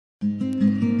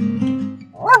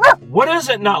What is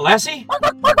it, Not Lassie?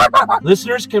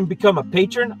 Listeners can become a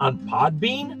patron on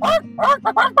Podbean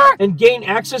and gain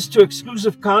access to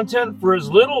exclusive content for as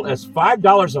little as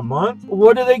 $5 a month.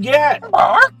 What do they get?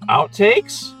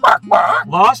 Outtakes?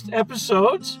 Lost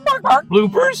episodes?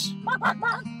 Bloopers?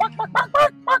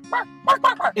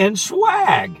 And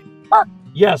swag.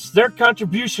 Yes, their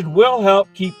contribution will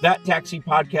help keep That Taxi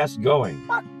podcast going.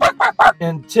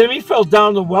 And Timmy fell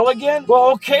down the well again?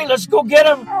 Well, okay, let's go get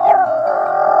him.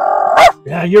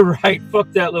 Yeah, you're right.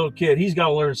 Fuck that little kid. He's got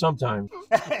to learn sometime.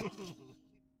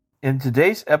 In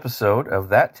today's episode of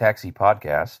That Taxi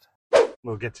podcast,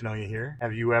 we'll get to know you here.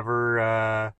 Have you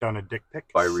ever done a dick pic?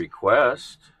 by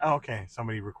request, Oh, okay.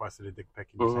 Somebody requested a dick pic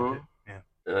and you sent it.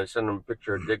 Yeah. I sent him a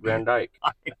picture of Dick Van Dyke.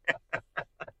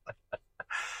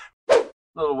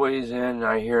 Little ways in,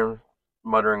 I hear him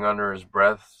muttering under his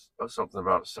breath something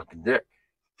about sucking dick.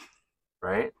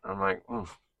 Right? I'm like,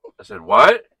 I said,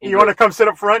 what? You want to come sit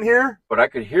up front here? But I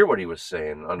could hear what he was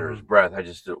saying under his breath. I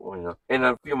just, And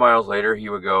a few miles later, he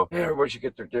would go, hey, everybody should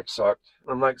get their dick sucked.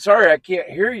 I'm like, sorry, I can't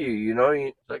hear you.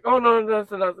 He's like, oh, no,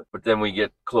 nothing. But then we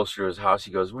get closer to his house.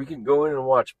 He goes, we can go in and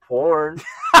watch porn.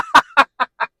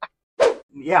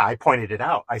 Yeah, I pointed it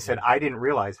out. I said, I didn't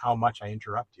realize how much I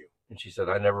interrupt you. And she said,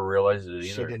 I never realized it either.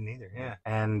 She didn't either, yeah.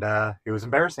 And it was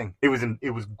embarrassing. It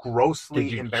was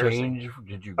grossly embarrassing.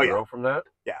 Did you grow from that?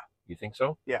 Yeah. You think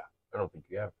so? Yeah. I don't think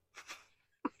you have.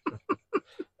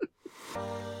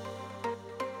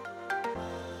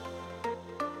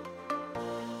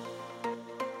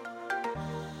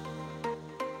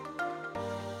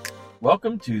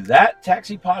 Welcome to That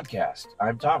Taxi Podcast.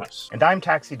 I'm Thomas. And I'm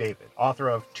Taxi David, author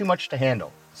of Too Much to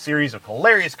Handle, a series of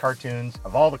hilarious cartoons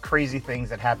of all the crazy things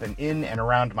that happen in and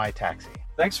around my taxi.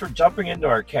 Thanks for jumping into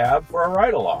our cab for a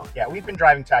ride along. Yeah, we've been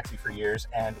driving taxi for years,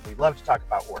 and we love to talk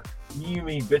about work. You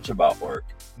mean bitch about work.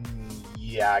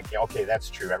 Yeah, okay, that's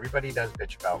true. Everybody does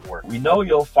bitch about work. We know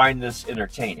you'll find this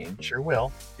entertaining. Sure will,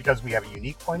 because we have a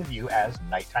unique point of view as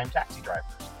nighttime taxi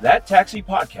drivers. That Taxi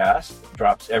Podcast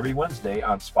drops every Wednesday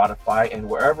on Spotify and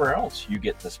wherever else you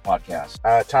get this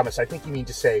podcast. Thomas, I think you mean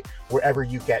to say wherever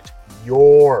you get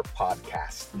your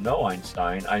podcast. No,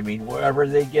 Einstein. I mean wherever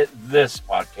they get this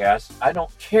podcast. I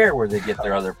don't care where they get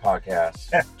their other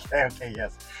podcasts. Okay,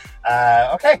 yes.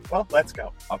 Okay, well, let's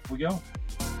go. Up we go.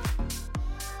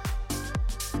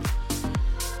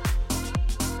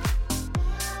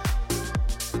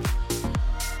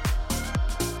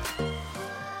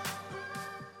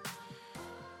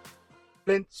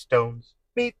 Flintstones,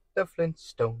 meet the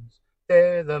Flintstones.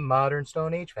 They're the modern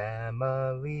Stone Age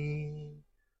family.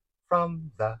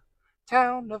 From the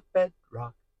town of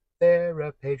Bedrock, they're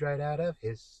a page right out of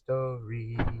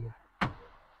history.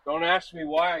 Don't ask me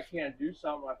why I can't do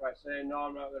something. If I say no,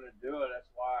 I'm not going to do it. That's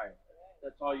why.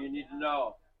 That's all you need to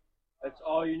know. That's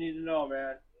all you need to know,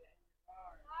 man.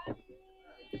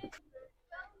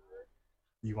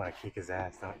 You want to kick his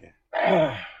ass, don't you?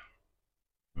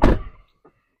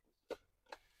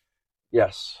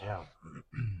 Yes. Yeah.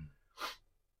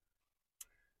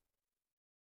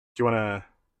 Do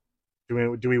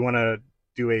we want to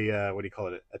do a what do you call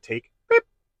it? A take? Beep.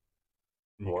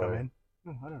 Can you come in?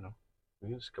 Oh, I don't know. You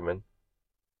can just come in.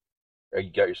 You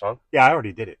got your song? Yeah, I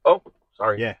already did it. Oh,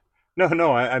 sorry. Yeah.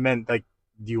 No. I meant like,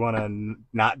 do you want to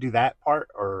not do that part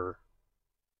or?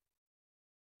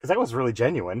 Because that was really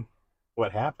genuine.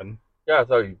 What happened? Yeah, I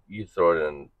thought you throw it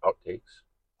in outtakes.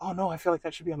 Oh no, I feel like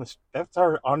that should be that's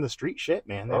our on the street shit,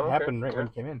 man. That happened right when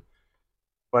you came in.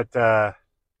 But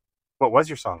what was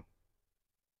your song?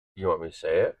 You want me to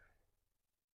say it?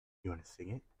 You want to sing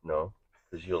it? No,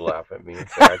 because you'll laugh at me and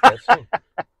say I can't sing.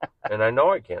 And I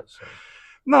know I can't sing.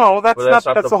 No, that's not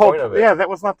the whole point of it. Yeah, that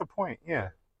was not the point. Yeah.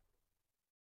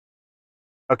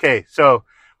 Okay, so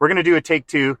we're gonna do a take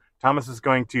 2. Thomas is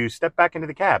going to step back into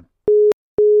the cab.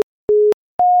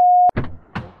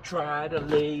 Try to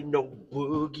lay no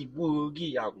boogie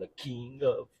woogie. I'm the king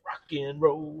of rock and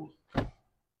roll.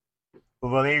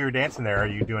 Well, you were dancing there. Are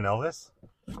you doing Elvis?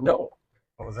 No.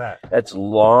 What was that? That's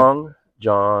Long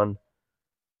John.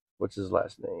 What's his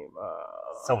last name?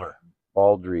 Silver.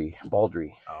 Baldry. Oh,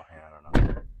 yeah, I don't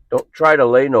know. Don't try to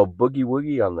lay no boogie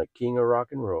woogie on the king of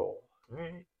rock and roll.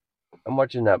 Right. I'm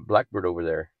watching that blackbird over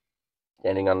there,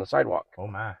 standing on the sidewalk. Oh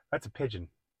my, that's a pigeon.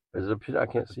 Is it a pigeon? I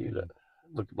can't see that.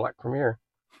 Look black from here.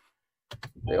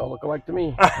 They all look alike to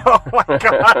me. Oh my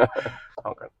god.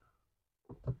 Okay.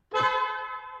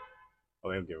 Oh,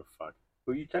 they don't give a fuck.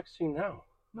 Who are you texting now?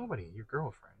 Nobody. Your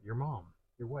girlfriend, your mom,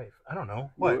 your wife. I don't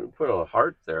know. What? You put a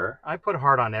heart there. I put a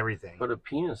heart on everything. Put a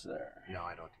penis there. No,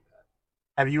 I don't do that.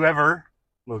 Have you ever?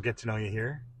 We'll get to know you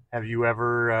here. Have you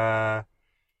ever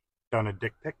done a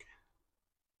dick pic?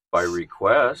 By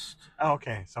request. Oh,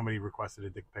 okay. Somebody requested a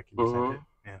dick pic and you sent it.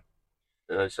 Yeah.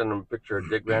 And I sent him a picture of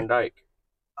Dick Van Dyke.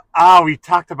 We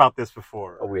talked about this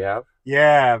before. Oh, we have?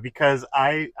 Yeah, because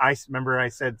I remember I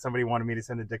said somebody wanted me to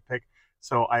send a dick pic,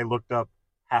 so I looked up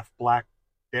half black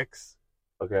dicks.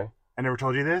 Okay. I never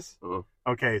told you this? Uh-uh.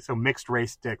 Okay, so mixed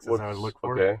race dicks is what I would look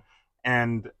for. Okay.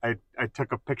 And I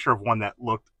took a picture of one that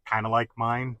looked kind of like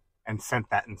mine and sent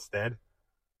that instead.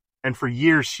 And for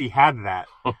years she had that.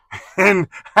 And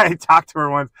I talked to her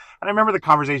once, and I remember the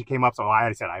conversation came up, so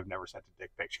I said, I've never sent a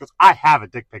dick pic. She goes, I have a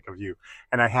dick pic of you.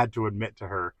 And I had to admit to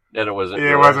her that it wasn't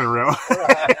real. It wasn't real.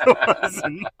 It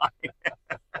wasn't mine.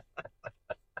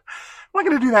 I'm not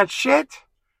going to do that shit.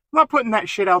 I'm not putting that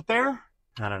shit out there.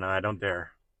 I don't know. I don't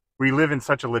dare. We live in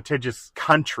such a litigious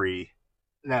country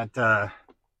that,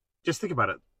 just think about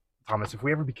it, Thomas. If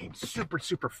we ever became super,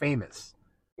 super famous.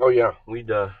 Oh, yeah. We'd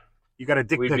you got a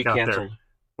dick pic out canceled. there.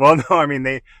 Well, no, I mean,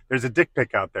 there's a dick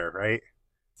pic out there, right?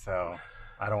 So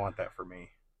I don't want that for me.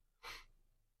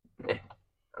 I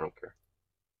don't care.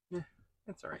 Yeah,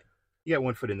 that's all right. You got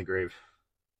one foot in the grave.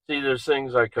 See, there's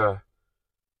things like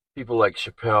people like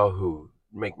Chappelle who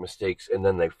make mistakes and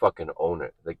then they fucking own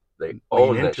it. They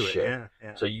own that shit.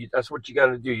 Yeah. So that's what you got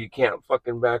to do. You can't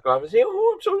fucking back off and say,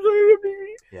 "Oh, I'm so sorry."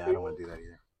 Yeah, I don't want to do that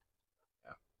either.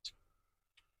 Yeah.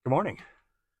 Good morning.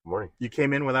 Good morning. You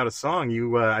came in without a song.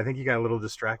 You, I think you got a little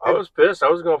distracted. I was pissed. I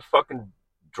was gonna fucking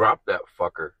drop that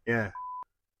fucker. Yeah.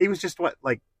 He was just what,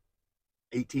 like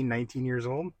 18, 19 years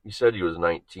old? He said he was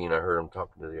 19. I heard him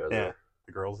talking to the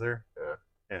the girls there.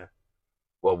 Yeah.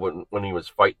 Well, when he was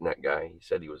fighting that guy, he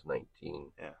said he was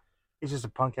 19. Yeah. He's just a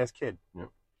punk ass kid. Yeah.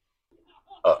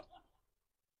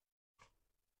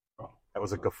 That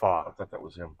was a guffaw. I thought that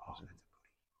was him.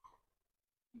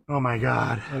 Oh my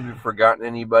God. Have you forgotten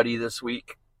anybody this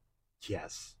week?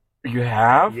 Yes. You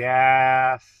have?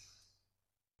 Yes.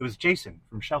 It was Jason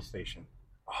from Shell Station.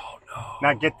 Oh no.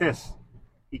 Now get this.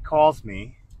 He calls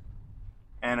me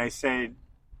and I said,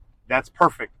 that's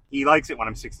perfect. He likes it when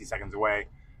I'm 60 seconds away.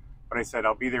 But I said,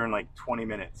 I'll be there in like 20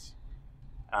 minutes.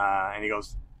 And he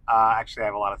goes, actually, I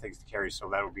have a lot of things to carry, so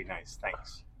that would be nice.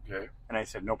 Thanks. Okay. And I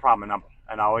said, no problem.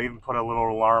 And I'll even put a little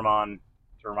alarm on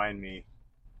to remind me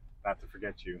not to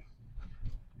forget you.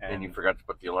 And you forgot to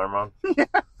put the alarm on? Yeah.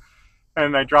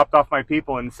 And I dropped off my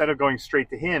people. And instead of going straight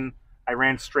to him, I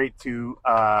ran straight to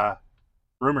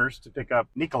Rumors to pick up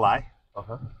Nikolai.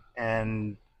 Uh-huh.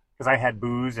 And because I had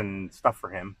booze and stuff for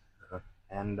him. Uh-huh.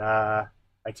 And I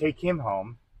take him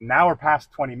home. Now we're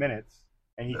past 20 minutes.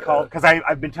 And he called, because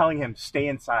I've been telling him, stay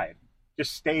inside.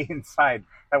 Just stay inside.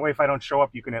 That way, if I don't show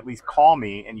up, you can at least call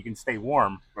me and you can stay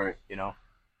warm. Right. You know?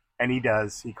 And he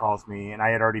does. He calls me. And I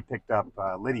had already picked up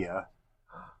Lydia.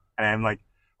 And I'm like,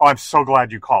 oh, I'm so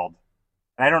glad you called.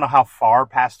 And I don't know how far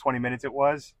past 20 minutes it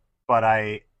was, but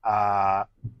I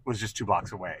was just 2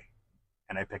 blocks away.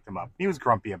 And I picked him up. He was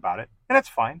grumpy about it. And that's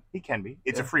fine. He can be.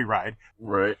 It's a free ride.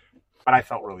 Right. But I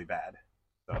felt really bad.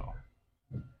 So.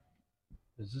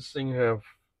 Does this thing have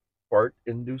fart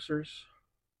inducers?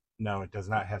 No, it does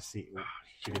not have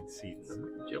heated seats.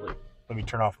 Chilly. Let me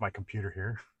turn off my computer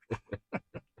here.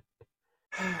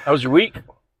 How was your week?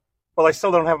 Well, I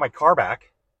still don't have my car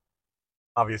back.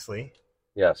 Obviously.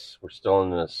 Yes, we're still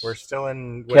in this. We're still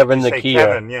in Kevin the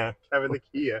Kia. Kevin the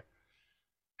Kia.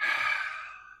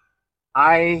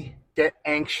 I get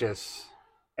anxious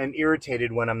and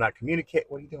irritated when I'm not communicating.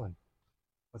 What are you doing?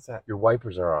 What's that? Your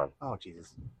wipers are on. Oh,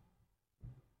 Jesus.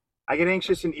 I get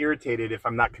anxious and irritated if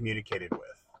I'm not communicated with.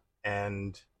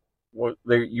 And well,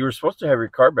 you were supposed to have your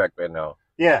car back by now.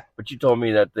 Yeah. But you told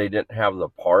me that they didn't have the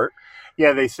part.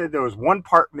 Yeah, they said there was one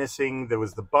part missing. There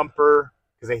was the bumper,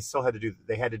 because they still had to do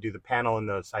the panel and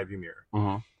the side view mirror.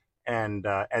 Mm-hmm.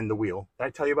 And the wheel. Did I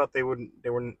tell you about they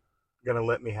weren't gonna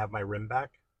let me have my rim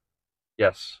back?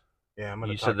 Yes. Yeah, I'm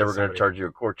gonna. You said they were going to charge you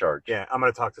a core charge. Yeah, I'm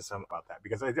going to talk to some about that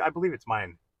because I believe it's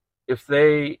mine. If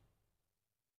they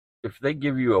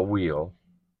give you a wheel,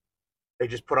 they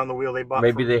just put on the wheel they bought.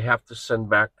 Maybe they have to send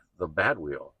back the bad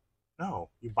wheel. No,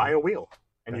 you buy a wheel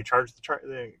and you charge the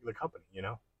company. You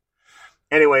know.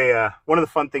 Anyway, one of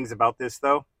the fun things about this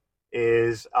though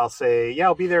is I'll say, yeah,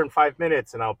 I'll be there in 5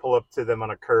 minutes, and I'll pull up to them on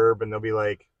a curb, and they'll be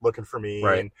like looking for me,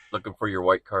 right? And, looking for your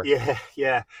white car.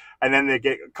 Yeah. And then they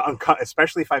get,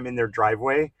 especially if I'm in their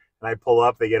driveway and I pull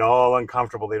up, they get all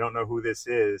uncomfortable. They don't know who this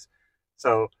is.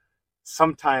 So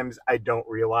sometimes I don't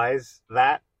realize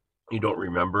that. You don't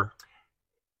remember?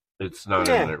 It's not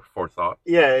in their forethought.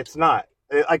 Yeah, it's not.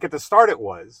 Like at the start it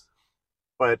was,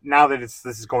 but now that this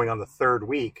is going on the 3rd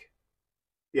week,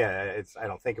 yeah, I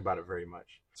don't think about it very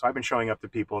much. So I've been showing up to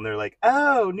people and they're like,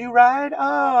 oh, new ride?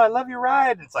 Oh, I love your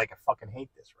ride. And it's like, I fucking hate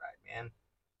this ride, man.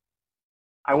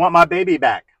 I want my baby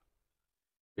back.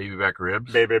 Baby back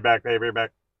ribs. Baby back.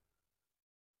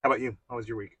 How about you? How was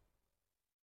your week?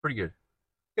 Pretty good.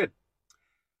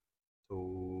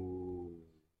 So,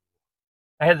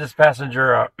 I had this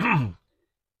passenger.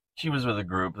 She was with a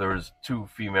group. There was 2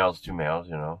 females, 2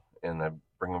 males, and I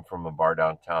bring them from a bar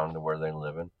downtown to where they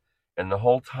live in. And the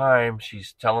whole time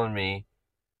she's telling me,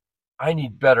 I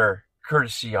need better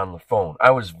courtesy on the phone. I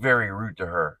was very rude to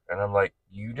her. And I'm like,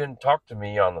 you didn't talk to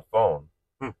me on the phone.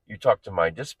 You talked to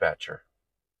my dispatcher.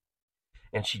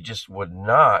 And she just would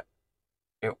not,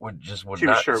 she would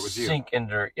not sure it was sink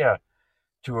into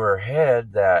to her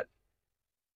head that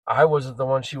I wasn't the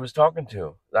one she was talking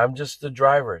to. I'm just the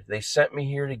driver. They sent me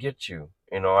here to get you.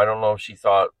 I don't know if she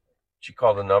thought she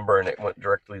called a number and it went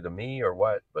directly to me or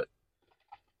what, but,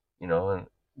 and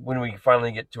when we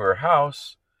finally get to her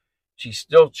house, she's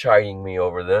still chiding me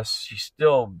over this. She's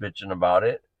still bitching about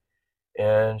it.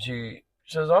 And she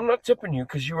says, I'm not tipping you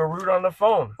because you were rude on the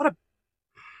phone.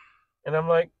 And I'm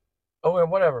like, oh, yeah,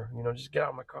 whatever. Just get out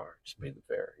of my car. Just pay the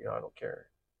fare. I don't care.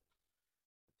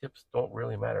 Tips don't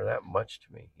really matter that much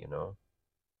to me,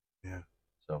 Yeah.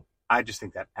 So I just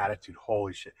think that attitude,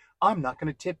 holy shit. I'm not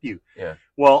going to tip you. Yeah.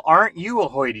 Well, aren't you a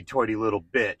hoity-toity little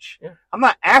bitch? Yeah. I'm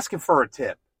not asking for a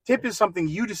tip. Tip is something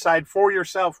you decide for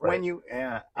yourself when you...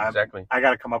 exactly. I got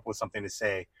to come up with something to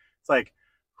say. It's like,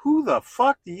 who the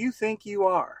fuck do you think you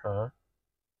are? Uh-huh.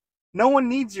 No one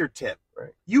needs your tip.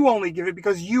 Right. You only give it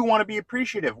because you want to be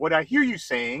appreciative. What I hear you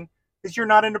saying is you're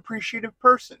not an appreciative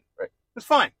person. Right. It's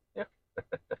fine. Yeah.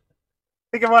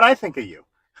 Think of what I think of you.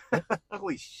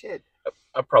 Holy shit.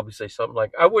 I'd probably say something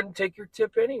like, I wouldn't take your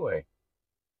tip anyway.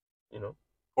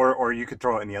 Or you could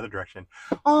throw it in the other direction.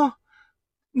 Oh,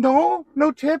 no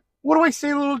tip. What do I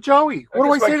say to little Joey? What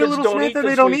do I say to little Samantha?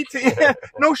 They don't need to. Yeah,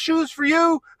 no shoes for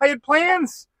you. I had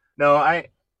plans. No,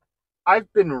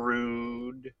 I've been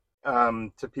rude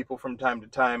to people from time to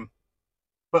time,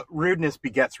 but rudeness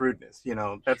begets rudeness.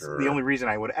 That's Sure. The only reason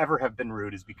I would ever have been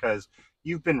rude is because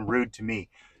you've been rude to me,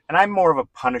 and I'm more of a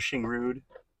punishing rude.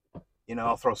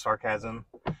 I'll throw sarcasm,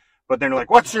 but they're like,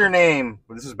 "What's your name?"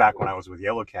 Well, this is back when I was with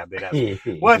Yellow Cab. They'd ask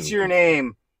me, "What's your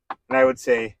name?" And I would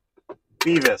say,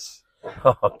 "Beavis."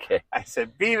 Okay. I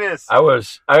said, "Beavis."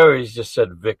 I always just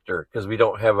said Victor because we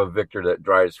don't have a Victor that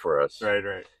drives for us.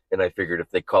 Right. And I figured if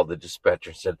they called the dispatcher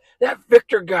and said, that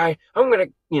Victor guy, I'm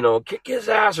going to, kick his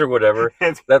ass or whatever,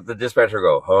 that the dispatcher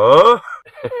go,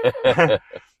 huh?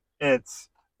 It's,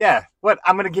 what?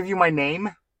 I'm going to give you my name?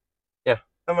 Yeah.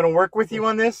 I'm going to work with you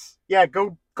on this? Yeah,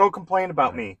 go complain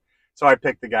about me. So I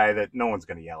picked the guy that no one's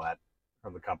going to yell at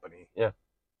from the company. Yeah.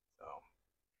 So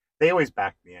they always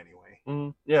backed me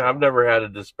anyway. Yeah, I've never had a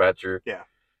dispatcher. Yeah.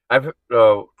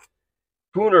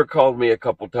 Pooner called me a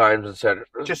couple times and said,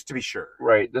 just to be sure.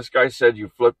 Right. This guy said you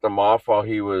flipped him off while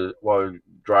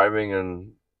driving.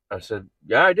 And I said,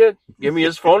 yeah, I did. Give me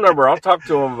his phone number. I'll talk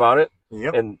to him about it.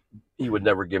 Yep. And he would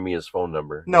never give me his phone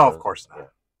number. No, of course not.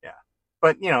 Yeah.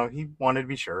 But, he wanted to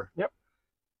be sure. Yep.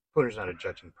 Pooner's not a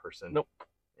judging person. Nope.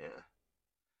 Yeah.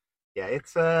 Yeah,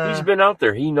 it's... He's been out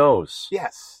there. He knows.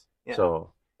 Yes. Yeah.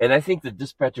 So, and I think the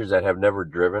dispatchers that have never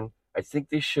driven, I think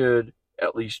they should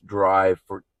at least drive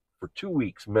for 2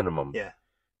 weeks minimum. Yeah.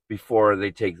 Before they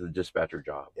take the dispatcher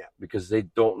job. Yeah. Because they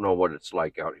don't know what it's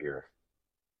like out here.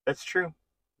 That's true.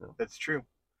 No. That's true.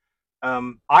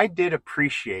 I did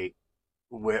appreciate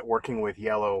working with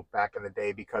Yellow back in the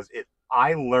day because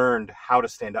I learned how to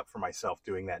stand up for myself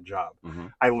doing that job. Mm-hmm.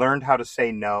 I learned how to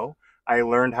say no. I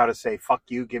learned how to say, fuck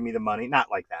you, give me the money.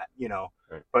 Not like that,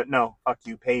 Right. But no, fuck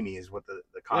you, pay me is what the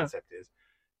concept is.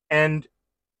 And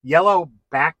Yellow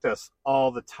backed us all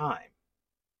the time.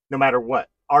 No matter what.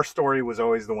 Our story was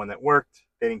always the one that worked.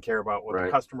 They didn't care about what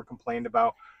the customer complained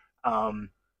about. And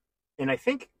I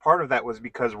think part of that was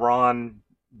because Ron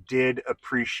did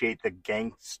appreciate the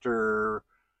gangster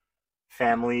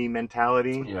family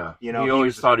mentality. Yeah. He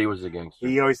always thought he was a gangster.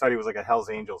 He always thought he was like a Hells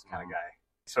Angels kind of guy.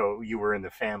 So you were in the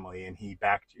family and he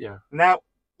backed you. Yeah. Now,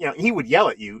 he would yell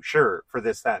at you, sure, for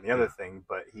this, that, and the other thing,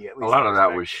 but he at least... A lot of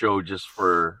that was show just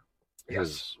for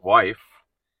his wife.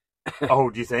 Oh,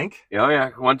 do you think?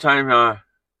 Yeah. One time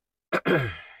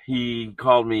he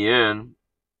called me in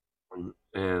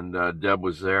and Deb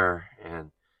was there and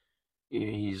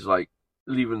he's like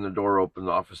leaving the door open,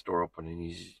 the office door open, and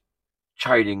he's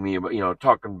chiding me about,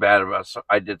 talking bad about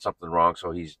I did something wrong. So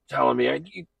he's telling me,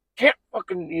 you can't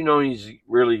fucking, he's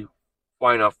really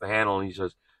flying off the handle and he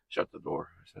says, shut the door.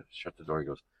 I said, shut the door. He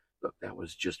goes, look, that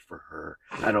was just for her.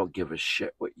 I don't give a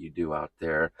shit what you do out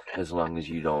there as long as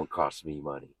you don't cost me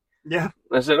money. Yeah.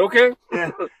 I said, okay.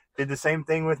 Yeah. Did the same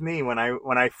thing with me when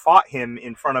I fought him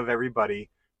in front of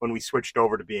everybody when we switched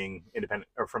over to being independent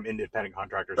or from independent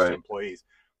contractors to employees.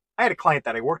 I had a client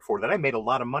that I worked for that I made a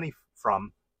lot of money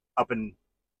from up in,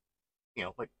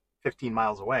 like 15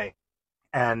 miles away.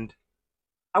 And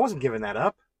I wasn't giving that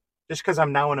up just because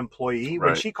I'm now an employee. Right.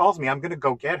 When she calls me, I'm going to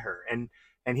go get her.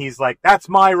 And he's like, that's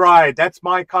my ride. That's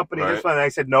my company. Right. This one. And I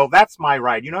said, no, that's my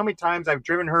ride. You know how many times I've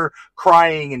driven her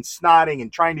crying and snotting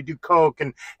and trying to do coke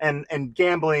and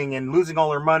gambling and losing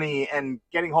all her money and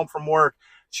getting home from work.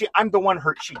 I'm the one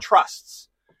she trusts.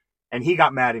 And he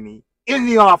got mad at me in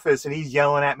the office, and he's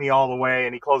yelling at me all the way,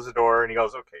 and he closed the door, and he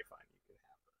goes, okay, fine. You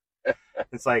can have her.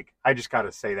 It's like, I just got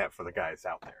to say that for the guys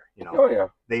out there. Oh, yeah.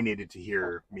 They needed to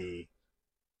hear me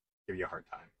give you a hard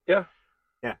time. Yeah.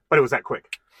 Yeah, but it was that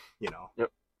quick, Yep.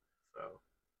 So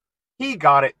he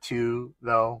got it too,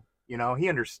 though. He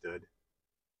understood,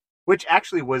 which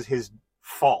actually was his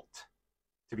fault,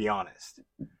 to be honest.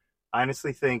 I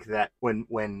honestly think that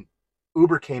when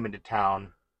Uber came into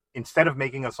town, instead of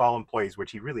making us all employees,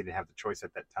 which he really didn't have the choice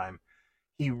at that time,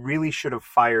 he really should have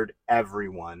fired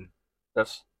everyone.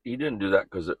 He didn't do that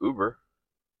because of Uber.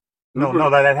 No,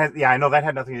 I know that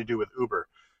had nothing to do with Uber.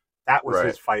 That was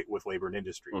his fight with Labor and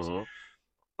Industries. Mm-hmm.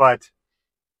 But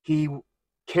he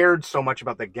cared so much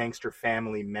about the gangster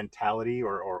family mentality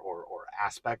or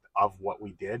aspect of what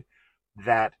we did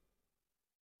that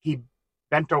he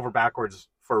bent over backwards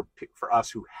for us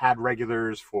who had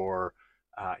regulars.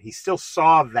 He still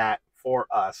saw that for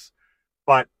us,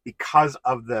 but because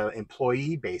of the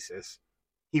employee basis,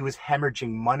 he was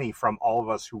hemorrhaging money from all of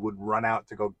us who would run out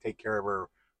to go take care of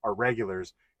our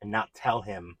regulars and not tell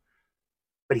him.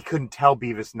 But he couldn't tell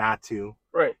Beavis not to.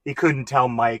 Right. He couldn't tell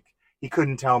Mike. He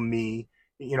couldn't tell me.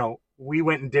 We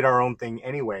went and did our own thing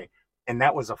anyway, and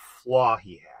that was a flaw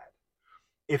he had.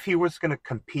 If he was going to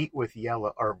compete with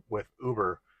Yellow or with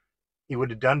Uber, he would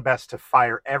have done best to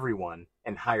fire everyone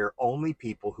and hire only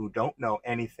people who don't know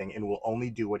anything and will only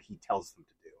do what he tells them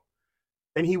to do.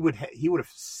 Then he would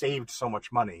have saved so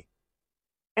much money,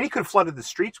 and he could have flooded the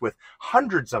streets with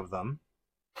hundreds of them.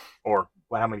 Or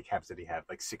how many cabs did he have?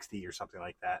 Like 60 or something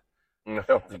like that. I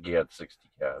don't think he had 60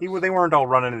 cabs. They weren't all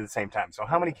running at the same time. So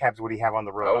how many cabs would he have on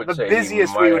the road? I would The say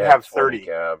busiest we would have 30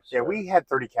 cabs. Yeah, we had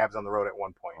 30 cabs on the road at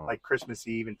one point, like Christmas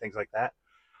Eve and things like that.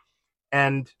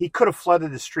 And he could have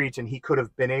flooded the streets, and he could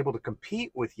have been able to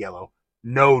compete with Yellow,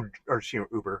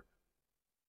 Uber,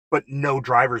 but no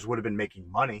drivers would have been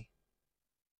making money.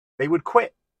 They would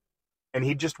quit, and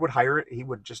he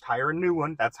would just hire a new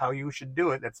one. That's how you should do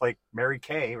it. That's like Mary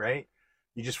Kay, right?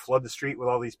 You just flood the street with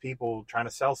all these people trying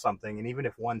to sell something, and even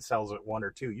if one sells it, one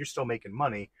or two, you're still making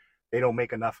money. They don't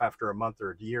make enough after a month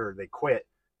or a year, they quit.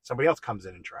 Somebody else comes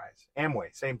in and tries.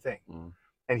 Amway, same thing.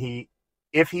 And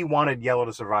if he wanted Yellow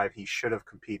to survive, he should have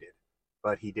competed,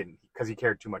 but he didn't because he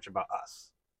cared too much about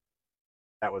us.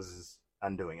 That was his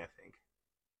undoing, I think.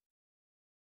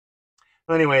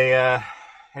 Well, anyway,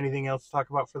 anything else to talk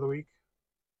about for the week?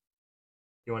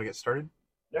 You want to get started?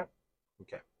 Yeah.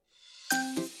 Okay.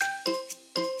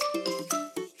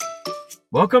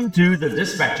 Welcome to the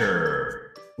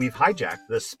Dispatcher. We've hijacked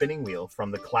the spinning wheel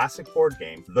from the classic board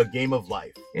game, The Game of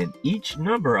Life. And each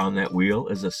number on that wheel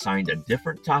is assigned a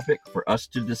different topic for us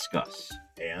to discuss.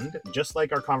 And just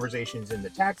like our conversations in the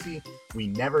taxi, we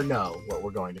never know what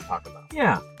we're going to talk about.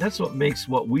 Yeah, that's what makes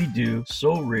what we do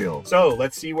so real. So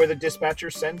let's see where the dispatcher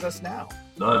sends us now.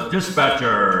 The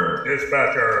Dispatcher.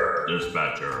 Dispatcher.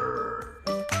 Dispatcher.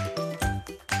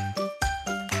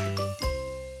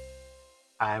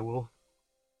 I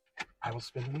will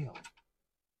spin the wheel.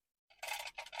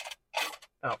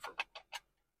 Oh,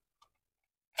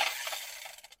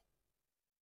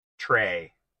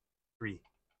 Trey. 3.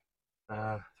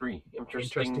 3.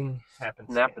 Interesting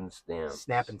happenstance.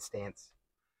 Snappenstance.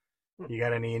 You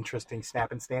got any interesting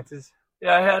snappenstances?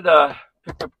 Yeah, I had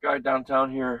picked up a guy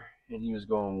downtown here, and he was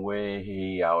going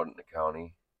way out in the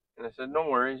county. And I said, no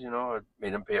worries, I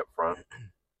made him pay up front.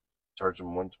 Charged him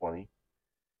 $120.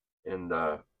 And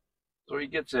so he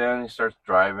gets in, he starts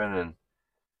driving, and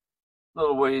a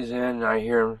little ways in, I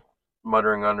hear him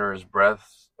muttering under his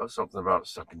breath something about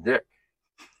sucking dick.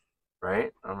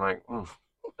 Right? I'm like,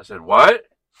 I said, what?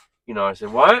 I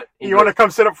said, what? You want to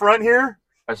come sit up front here?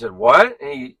 I said, what?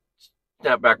 And he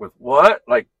snapped back with, what?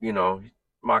 Like,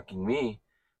 mocking me.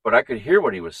 But I could hear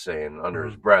what he was saying under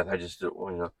his breath. I just,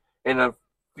 And a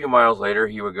few miles later,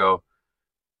 he would go,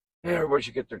 hey, everybody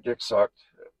should get their dick sucked.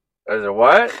 I said,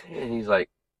 what? And he's like,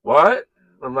 what?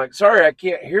 I'm like, sorry, I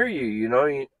can't hear you. He's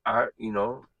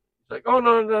like, oh,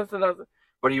 no, nothing.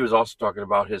 But he was also talking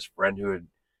about his friend who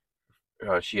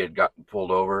she had gotten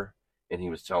pulled over, and he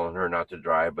was telling her not to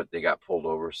drive, but they got pulled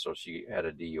over, so she had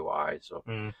a DUI. So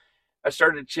I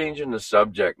started changing the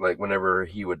subject. Like whenever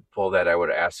he would pull that, I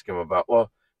would ask him about,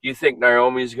 well, Do you think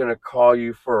Naomi's going to call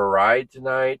you for a ride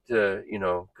tonight to,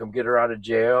 come get her out of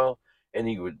jail? And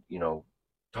he would,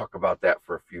 talk about that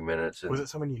for a few minutes. And Was it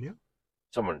someone you knew?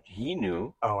 someone he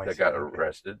knew Oh, I that see. got Okay.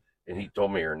 arrested, and he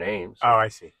told me her name. So. Oh, I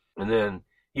see. And then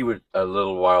he would, a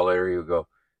little while later, he would go,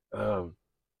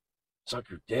 suck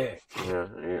your dick,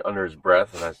 under his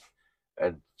breath. And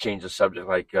I'd change the subject,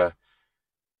 like,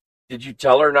 did you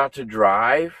tell her not to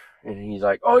drive? And he's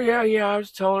like, oh, yeah, I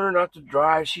was telling her not to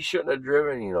drive. She shouldn't have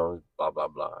driven, blah, blah,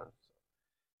 blah.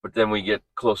 But then we get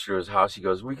closer to his house. He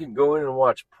goes, we can go in and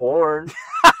watch porn.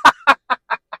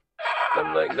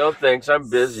 I'm like, no, thanks. I'm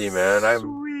busy, man.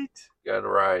 Sweet. Got a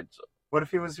ride. So. What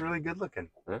if he was really good looking?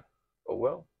 Yeah. Oh,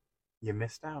 well. You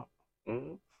missed out.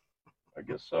 Mm-hmm. I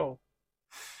guess so.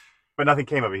 But nothing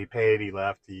came of it. He paid. He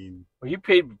left. Well, he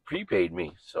prepaid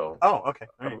me, so. Oh, okay.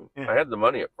 All right. Yeah. I had the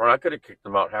money up front. I could have kicked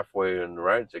him out halfway in the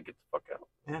ride and said, get the fuck out.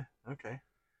 Yeah. Okay.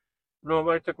 No,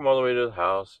 but I took him all the way to the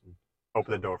house. And,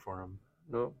 Open the door for him.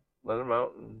 no, let him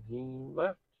out, and he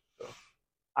left. So.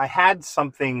 I had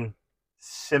something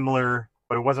similar,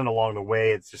 but it wasn't along the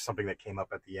way. It's just something that came up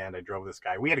at the end. I drove this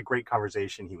guy. We had a great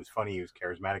conversation. He was funny. He was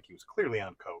charismatic. He was clearly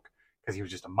on coke because he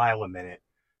was just a mile a minute.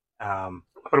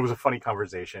 But it was a funny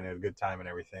conversation and a good time and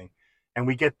everything. And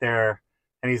we get there,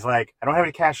 and he's like, I don't have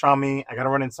any cash on me. I got to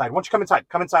run inside. Why don't you come inside?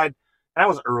 Come inside. And I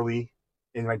was early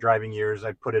in my driving years.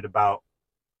 I put it about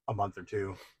a month or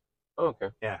two. Oh, okay.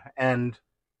 Yeah. And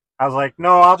I was like,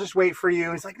 no, I'll just wait for you.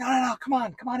 And he's like, no, come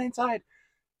on inside.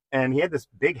 And he had this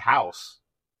big house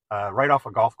right off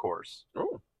a golf course.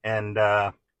 Oh. And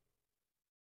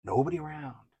nobody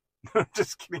around.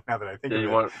 Just kidding now that I think of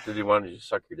it. Did he want you to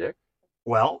suck your dick?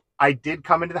 Well, I did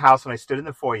come into the house and I stood in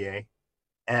the foyer.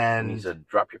 And And he said,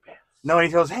 drop your pants. no, and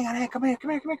he goes, hang on, come here.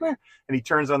 And he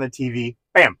turns on the TV.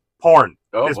 Bam, porn.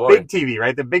 Oh, this boy. big TV,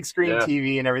 right? The big screen Yeah.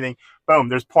 TV and everything. Boom,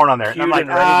 there's porn on there. Cute and I'm like, and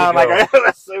ready to my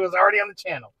God, it was already on the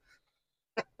channel.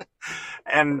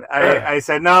 And I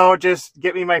said, no, just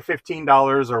get me my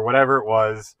 $15 or whatever it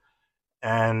was.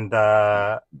 And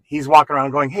he's walking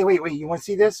around going, hey, wait, you want to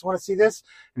see this?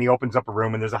 And he opens up a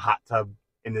room and there's a hot tub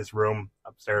in this room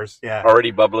upstairs. Yeah.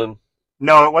 Already bubbling?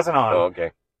 No, it wasn't on. Oh,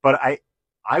 okay. But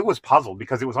I was puzzled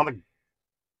because it was on the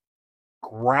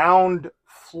ground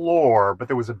floor, but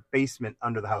there was a basement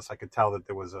under the house. I could tell that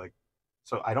there was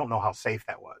so I don't know how safe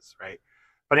that was, right?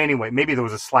 But anyway, maybe there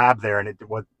was a slab there and it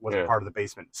wasn't part of the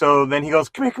basement. So then he goes,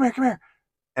 come here.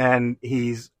 And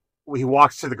he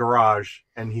walks to the garage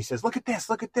and he says, look at this.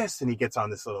 And he gets on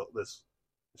this. So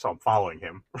I'm following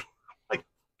him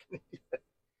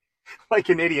like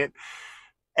an idiot.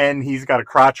 And he's got a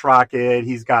crotch rocket.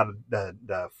 He's got the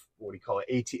what do you call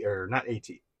it?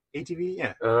 ATV?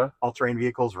 Yeah. All-terrain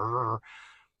vehicles.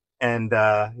 And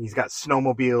he's got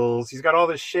snowmobiles. He's got all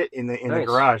this shit in the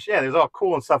garage. Yeah, there's all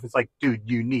cool and stuff. It's like, dude,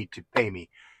 you need to pay me.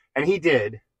 And he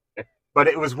did. But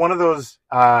it was one of those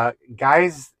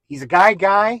guys. He's a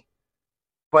guy,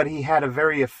 but he had a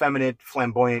very effeminate,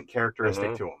 flamboyant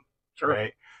characteristic to him. Sure.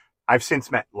 Right? I've since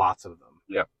met lots of them.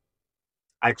 Yeah.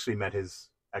 I actually met his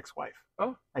ex-wife.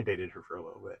 Oh. I dated her for a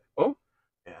little bit. Oh?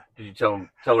 Yeah. Did you tell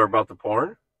her about the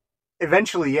porn?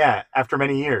 Eventually, yeah, after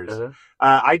many years. Uh-huh.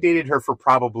 I dated her for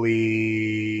probably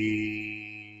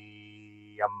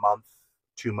a month,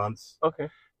 2 months. Okay.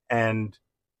 And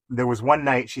there was one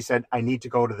night she said, I need to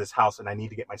go to this house and I need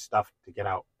to get my stuff to get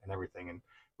out and everything. And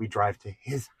we drive to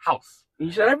his house.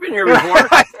 You said, I've been here before.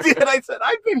 I did. I said,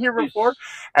 I've been here before.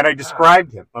 And I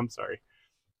described him. I'm sorry.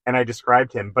 And I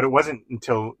described him, but it wasn't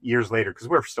until years later, because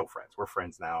we're still friends. We're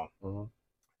friends now. Mm-hmm.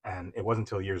 And it wasn't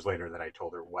until years later that I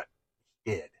told her what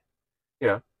he did.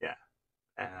 Yeah. Yeah.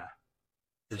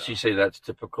 Did she say that's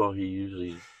typical? He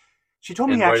usually She told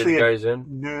me invited actually. the guys in?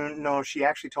 No, she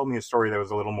actually told me a story that was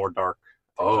a little more dark.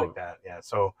 Things Oh. like that. Yeah.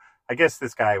 So I guess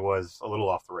this guy was a little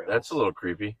off the rails. That's a little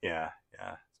creepy. Yeah.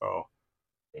 So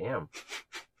Damn.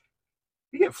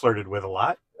 you get flirted with a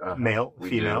lot. Uh-huh. Male, We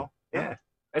female. do. Yeah.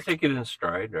 I take it in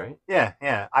stride, right?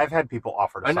 Yeah. I've had people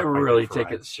offer to I suck never my really dick for take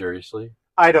it rides. seriously.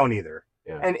 I don't either.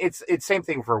 Yeah. And it's same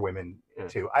thing for women Yeah.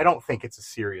 too. I don't think it's a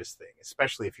serious thing,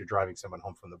 especially if you're driving someone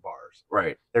home from the bars.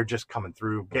 Right. They're just coming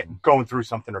through, going through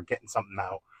something or getting something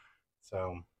out.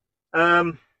 So,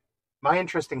 my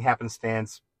interesting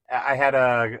happenstance. I had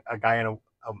a guy and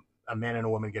a man and a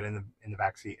woman get in the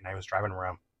back seat, and I was driving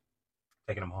around,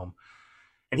 taking him home.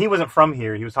 And he wasn't from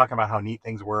here. He was talking about how neat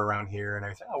things were around here. And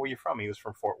I said, "Oh, where are you from?" He was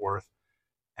from Fort Worth.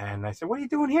 And I said, "What are you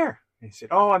doing here?" And he said,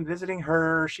 "Oh, I'm visiting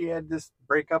her. She had this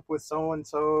breakup with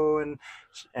so-and-so."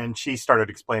 And she started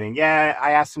explaining, "Yeah,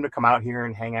 I asked him to come out here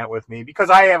and hang out with me because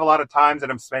I have a lot of times that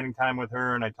I'm spending time with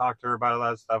her, and I talked to her about a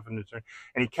lot of stuff." And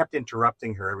he kept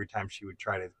interrupting her every time she would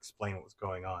try to explain what was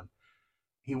going on.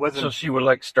 he wasn't. So she would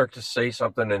like start to say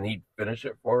something and he'd finish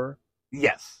it for her?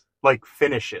 Yes, like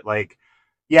finish it. Like,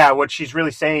 yeah, what she's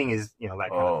really saying is, that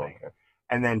kind of thing. Okay.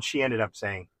 And then she ended up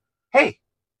saying, "Hey,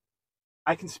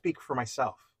 I can speak for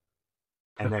myself."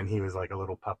 And then he was like a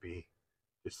little puppy,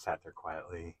 just sat there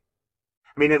quietly.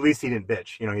 I mean, at least he didn't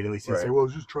bitch. He at least he didn't say, Well, I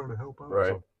was just trying to help out.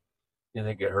 Right. So, You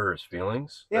think it hurt his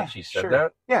feelings Yeah, that she said sure.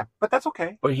 that? yeah, but that's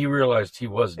okay. But he realized he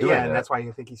was doing Yeah, that. and that's why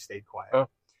I think he stayed quiet. Oh.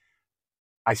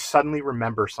 I suddenly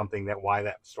remember why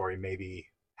that story maybe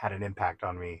had an impact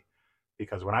on me.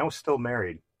 Because when I was still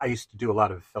married, I used to do a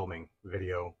lot of filming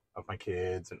video of my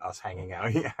kids and us hanging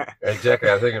out. Yeah. Exactly.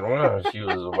 I'm thinking, wow, she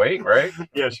was awake, right?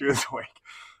 Yeah, she was awake.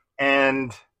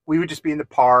 And we would just be in the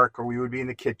park, or we would be in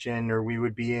the kitchen, or we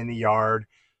would be in the yard.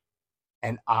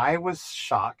 And I was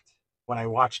shocked when I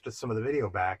watched some of the video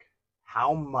back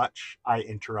how much I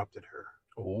interrupted her.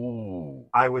 Ooh.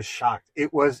 I was shocked.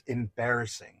 It was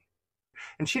embarrassing.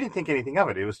 And she didn't think anything of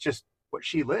it. It was just what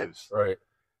she lives. Right.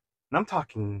 And I'm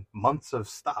talking months of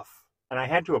stuff. And I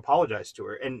had to apologize to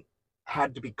her and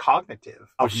had to be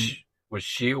cognitive. Was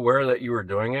she aware that you were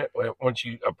doing it? When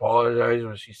she apologized,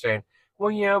 was she saying, well,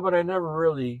 yeah, but I never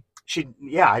really...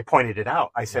 I pointed it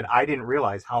out. I said, I didn't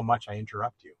realize how much I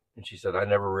interrupt you. And she said, I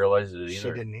never realized it either.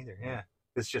 She didn't either, yeah.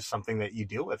 It's just something that you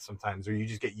deal with sometimes, or you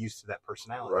just get used to that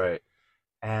personality. Right.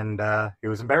 And it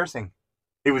was embarrassing.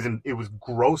 It was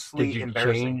grossly Did you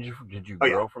embarrassing. change? Did you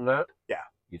grow from that? Yeah.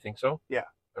 You think so? Yeah.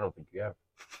 I don't think you have.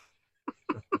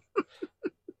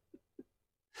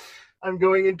 I'm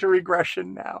going into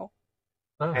regression now.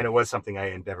 Oh. And it was something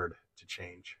I endeavored to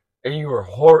change. And you were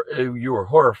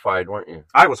horrified, weren't you?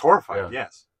 I was horrified, Yeah.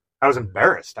 yes. I was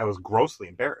embarrassed. I was grossly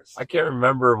embarrassed. I can't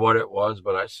remember what it was,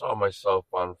 but I saw myself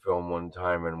on film one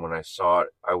time, and when I saw it,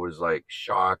 I was like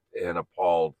shocked and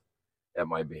appalled at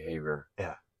my behavior.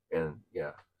 Yeah. And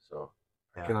so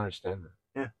Yeah. I can understand that.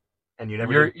 Yeah. And you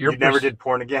never did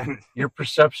porn again. Your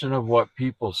perception of what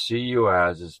people see you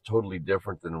as is totally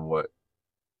different than what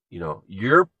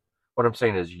I'm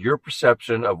saying is your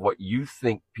perception of what you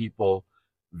think people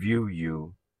view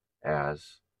you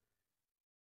as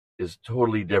is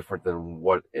totally different than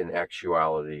what in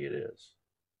actuality it is.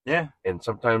 Yeah. And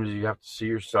sometimes you have to see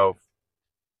yourself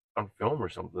on film or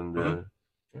something to Mm-hmm.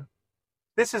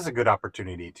 This is a good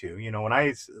opportunity too. When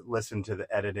I listen to the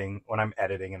editing, when I'm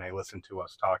editing and I listen to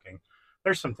us talking,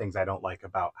 there's some things I don't like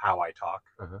about how I talk.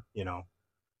 Uh-huh.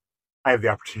 I have the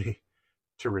opportunity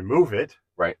to remove it.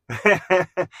 Right.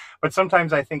 But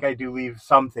sometimes I think I do leave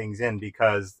some things in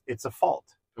because it's a fault.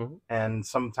 Mm-hmm. And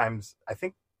sometimes I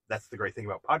think that's the great thing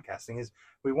about podcasting is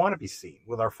we want to be seen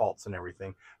with our faults and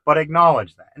everything, but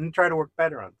acknowledge that and try to work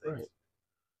better on things. Right.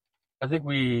 I think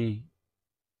we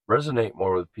resonate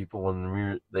more with people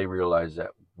when they realize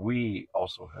that we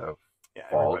also have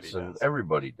faults, and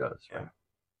everybody does. Right?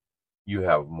 You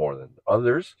have more than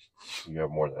others. You have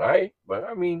more than I. But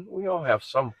I mean, we all have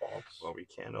some faults. Well, we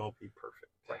can't all be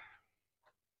perfect. Right.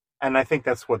 And I think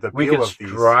that's what the we appeal can of these...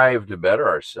 strive to better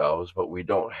ourselves, but we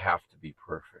don't have to be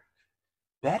perfect.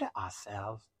 Better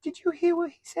ourselves? Did you hear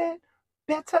what he said?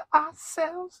 Better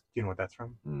ourselves? Do you know what that's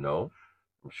from? No.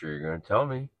 I'm sure you're going to tell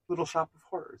me. Little Shop of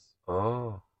Horrors.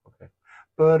 Oh, okay.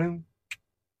 But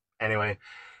anyway,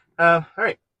 all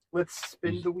right. Let's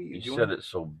spin the wheel. You said it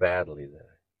so badly that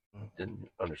I didn't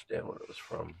understand what it was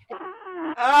from.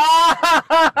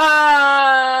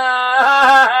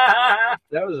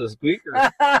 That was a squeaker.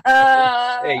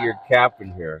 Hey, you're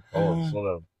capping here. Oh,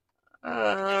 slow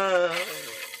down.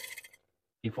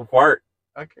 People fart.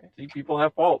 Okay. See, people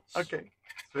have faults. Okay.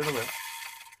 Spin the wheel.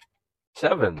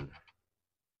 7.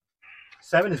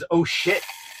 7 is oh shit.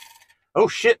 Oh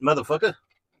shit, motherfucker.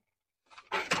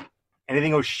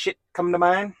 Anything oh shit come to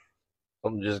mind?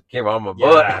 Something just came on my Yeah,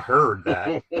 butt. I heard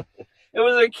that. It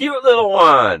was a cute little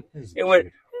one. It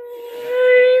went,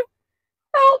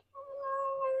 help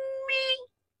me.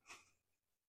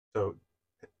 So,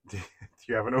 do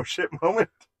you have an oh shit moment?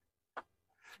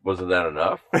 Wasn't that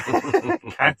enough?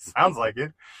 Kind of sounds like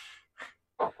it.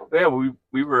 Yeah,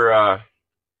 we were out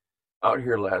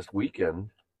here last weekend,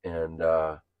 and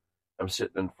I'm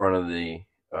sitting in front of the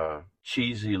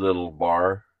cheesy little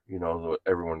bar, that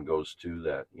everyone goes to,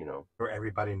 that, Where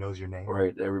everybody knows your name.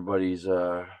 right, everybody's,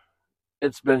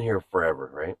 it's been here forever,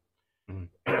 right?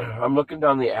 Mm-hmm. I'm looking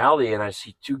down the alley, and I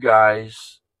see 2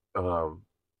 guys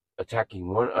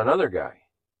attacking another guy.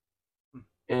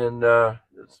 And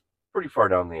it's pretty far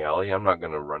down the alley. I'm not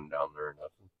going to run down there or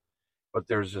nothing. But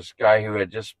there's this guy who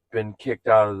had just been kicked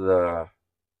out of the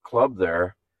club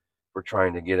there for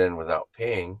trying to get in without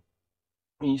paying.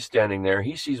 He's standing there.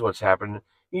 He sees what's happened.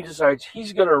 He decides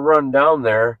he's going to run down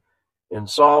there and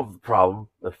solve the problem.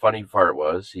 The funny part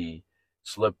was he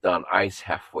slipped on ice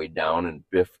halfway down and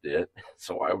biffed it.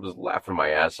 So I was laughing my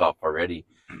ass off already.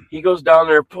 He goes down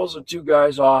there, pulls the two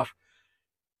guys off,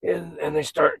 and they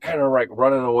start kind of like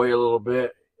running away a little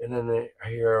bit. And then I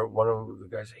hear one of the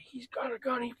guys say, "He's got a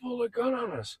gun. He pulled a gun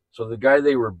on us." So the guy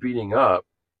they were beating up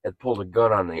had pulled a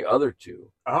gun on the other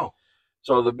two. Oh.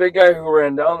 So the big guy who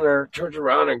ran down there turns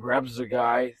around and grabs the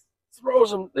guy,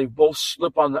 throws him. They both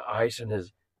slip on the ice, and the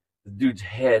dude's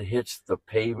head hits the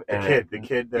pavement. The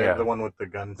kid, the one with the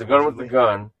gun. The gun with the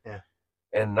gun. Yeah.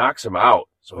 And knocks him out.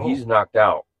 So he's knocked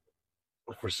out.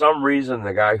 For some reason,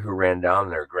 the guy who ran down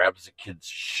there grabs the kid's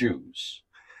shoes.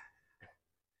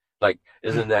 Like,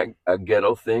 isn't that a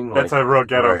ghetto thing? That's a real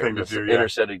ghetto thing to do. Inner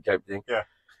city type thing. Yeah.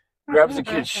 Grabs the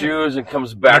kid's shoes and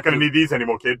comes back. Not going to need these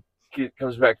anymore, kid. Kid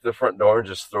comes back to the front door and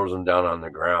just throws him down on the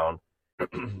ground.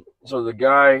 So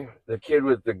the kid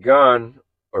with the gun,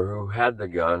 or who had the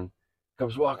gun,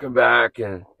 comes walking back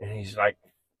and he's like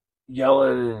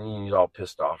yelling and he's all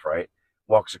pissed off, right?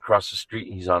 Walks across the street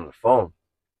and he's on the phone.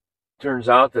 Turns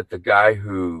out that the guy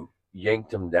who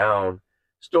yanked him down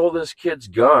stole this kid's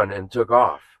gun and took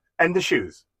off. And the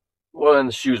shoes. Well, and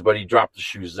the shoes, but he dropped the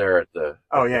shoes there at the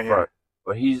front.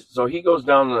 But he goes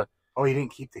down the... Oh, he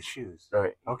didn't keep the shoes.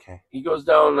 Right. Okay. He goes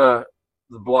down the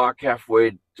block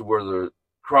halfway to where the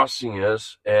crossing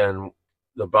is, and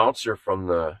the bouncer from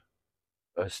the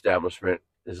establishment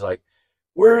is like,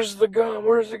 "Where's the gun?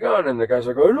 Where's the gun?" And the guy's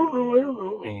like, "I don't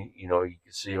know. And you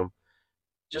can see him.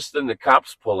 Just then the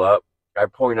cops pull up. I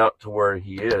point out to where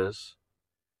he is,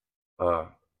 because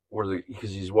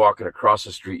he's walking across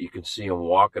the street. You can see him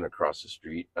walking across the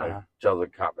street. I tell the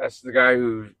cop, "That's the guy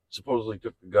who supposedly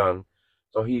took the gun."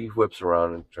 So he whips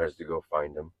around and tries to go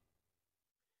find him.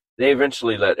 They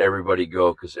eventually let everybody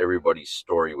go because everybody's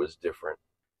story was different,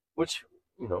 which,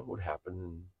 would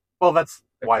happen. Well, that's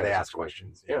why they ask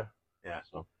questions. Yeah.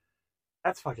 So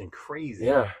that's fucking crazy.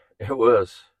 Yeah, it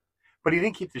was. But he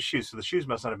didn't keep the shoes, so the shoes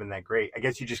must not have been that great. I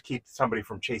guess you just keep somebody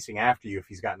from chasing after you if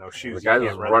he's got no shoes. The guy you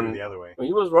was can't running the other way.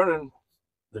 He was running.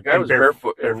 The guy was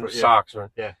barefoot in socks.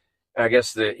 Yeah. I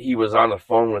guess that he was on the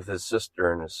phone with his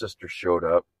sister, and his sister showed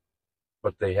up.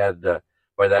 But they had,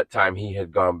 by that time, he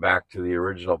had gone back to the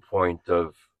original point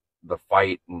of the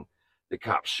fight, and the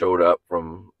cops showed up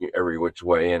from every which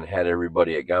way and had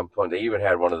everybody at gunpoint. They even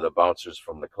had one of the bouncers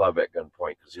from the club at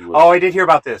gunpoint. I did hear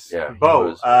about this. Yeah.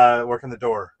 Bo, working the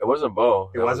door. It wasn't Bo.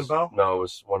 It wasn't Bo? No, it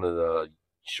was one of the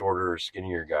shorter,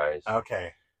 skinnier guys.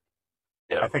 Okay.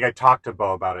 Yeah. I think I talked to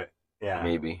Bo about it. Yeah.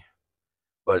 Maybe.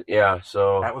 But yeah,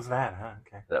 so. That was that, huh?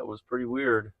 Okay. That was pretty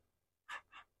weird.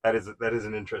 That is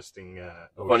an interesting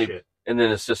funny shit. And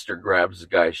then his sister grabs the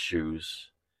guy's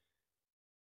shoes.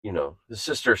 The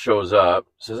sister shows up,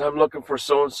 says, "I'm looking for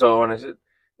so and so," and I said,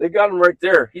 "They got him right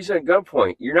there. He's at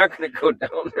gunpoint. You're not going to go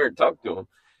down there and talk to him."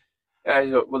 And I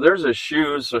go, "Well, there's his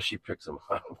shoes," so she picks him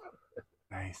up.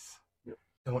 Nice. Yeah.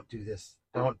 Don't do this.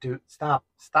 Stop.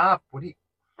 What do you?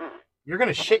 You're going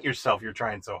to shit yourself. You're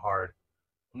trying so hard.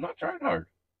 I'm not trying hard.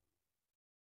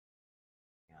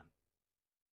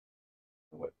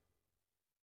 What?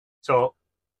 So,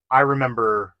 I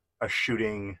remember a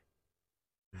shooting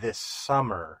this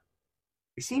summer.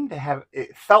 We seemed to have,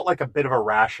 it felt like a bit of a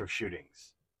rash of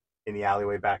shootings in the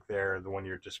alleyway back there, the one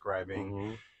you're describing.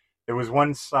 Mm-hmm. There was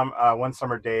one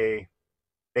summer day,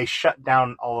 they shut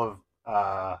down all of,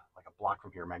 like a block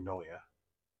from here, Magnolia,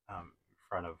 in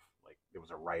front of, like, there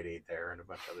was a Rite Aid there and a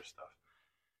bunch of other stuff.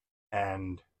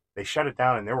 And they shut it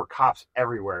down, and there were cops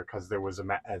everywhere because there was an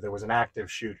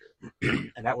active shooter,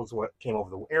 and that was what came over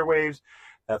the airwaves.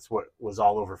 That's what was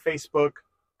all over Facebook.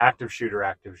 Active shooter,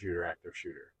 active shooter, active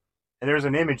shooter. And there's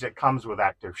an image that comes with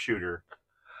active shooter.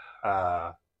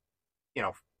 Guy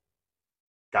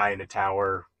in a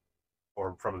tower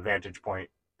or from a vantage point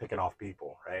picking off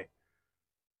people, right?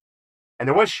 And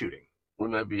there was shooting.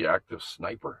 Wouldn't that be active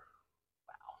sniper?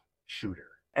 Wow, shooter.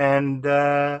 And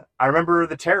I remember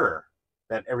the terror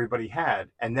that everybody had.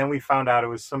 And then we found out it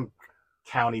was some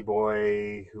county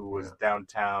boy who was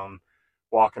downtown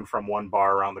walking from one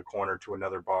bar around the corner to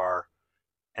another bar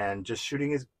and just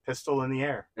shooting his pistol in the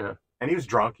air. Yeah. And he was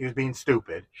drunk. He was being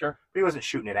stupid. Sure. But he wasn't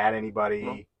shooting it at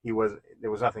anybody. No.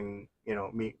 There was nothing, you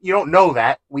don't know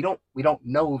that. We don't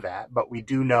know that, but we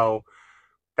do know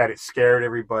that it scared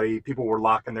everybody. People were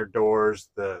locking their doors.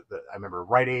 I remember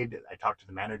Rite Aid. I talked to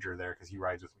the manager there because he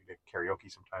rides with me to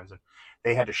karaoke sometimes, and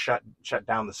they had to shut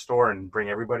down the store and bring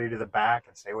everybody to the back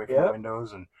and stay away from the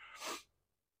windows. And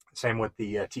same with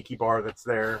the tiki bar that's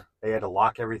there. They had to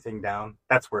lock everything down.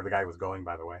 That's where the guy was going,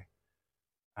 by the way.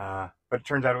 But it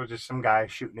turns out it was just some guy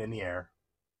shooting in the air.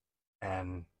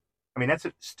 And I mean, that's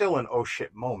still an oh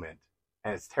shit moment,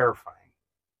 and it's terrifying.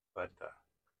 But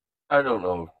I don't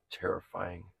know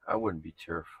terrifying. I wouldn't be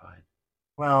terrified.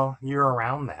 Well, you're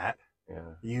around that.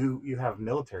 Yeah. You have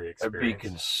military I'd be experience.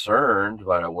 concerned,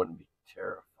 but I wouldn't be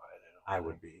terrified. I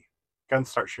would be. Guns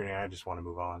start shooting, I just want to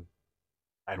move on.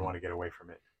 I'd want to get away from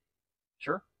it.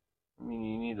 Sure. I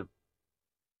mean, you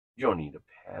don't need to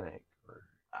panic.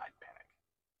 I'd panic.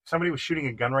 If somebody was shooting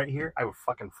a gun right here, I would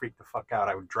fucking freak the fuck out.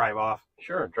 I would drive off.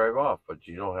 Sure, drive off, but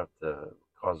you don't have to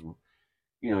cause them.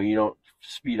 You don't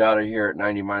speed out of here at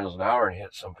 90 miles an hour and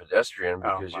hit some pedestrian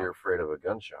because you're afraid of a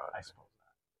gunshot. I suppose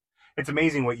not. It's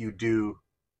amazing what you do.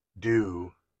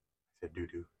 I said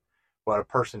do. What a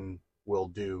person will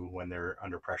do when they're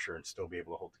under pressure and still be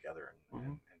able to hold together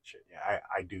and shit. Yeah,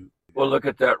 I do. Well, look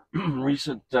at that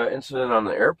recent incident on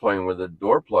the airplane where the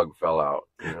door plug fell out.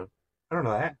 I don't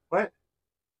know that. What?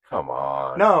 Come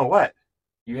on. No, what?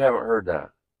 You haven't heard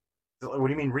that? What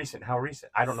do you mean recent? How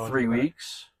recent? I don't know. 3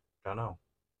 weeks? Don't know.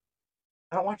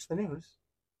 I don't watch the news.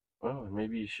 Well,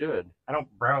 maybe you should. I don't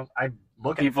browse. I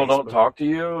look at People don't talk to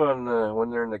you when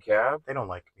they're in the cab? They don't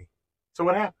like me. So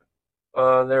what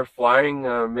happened? They're flying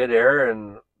midair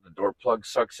and the door plug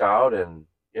sucks out and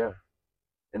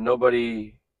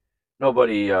nobody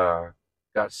got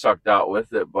sucked out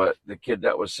with it, but the kid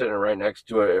that was sitting right next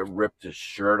to it ripped his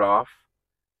shirt off.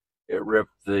 It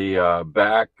ripped the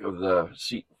back of the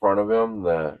seat in front of him,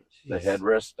 the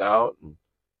headrest out, and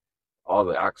all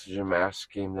the oxygen masks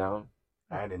came down.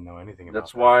 I didn't know anything about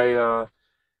That's why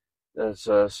that's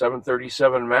a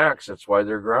 737 MAX. That's why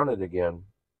they're grounded again.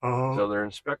 So they're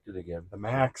inspected again. The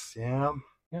MAX, yeah.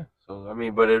 Yeah. So, I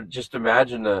mean, but just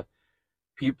imagine the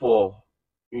people,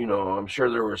 I'm sure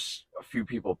there was a few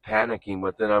people panicking,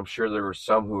 but then I'm sure there were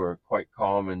some who were quite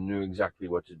calm and knew exactly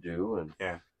what to do. And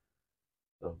yeah.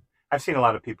 So. I've seen a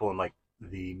lot of people in like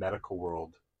the medical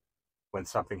world when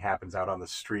something happens out on the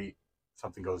street,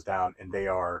 something goes down, and they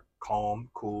are calm,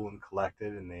 cool, and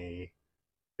collected, and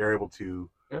they're able to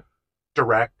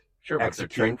direct. Sure, but execute.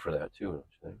 They're trained for that too, don't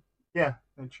you think? Yeah,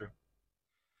 that's true.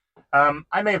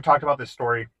 I may have talked about this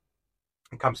story.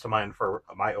 It comes to mind for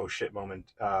my oh shit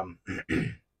moment. I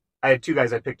had two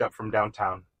guys I picked up from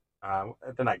downtown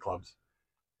at the nightclubs,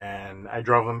 and I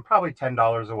drove them probably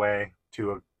 $10 away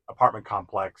to an apartment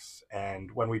complex.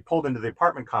 And when we pulled into the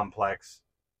apartment complex,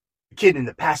 the kid in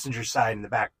the passenger side in the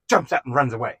back jumps out and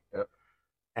runs away. Yep.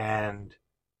 And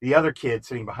the other kid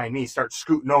sitting behind me starts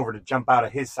scooting over to jump out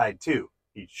of his side too.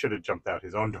 He should have jumped out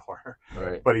his own door,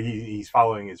 right? But he's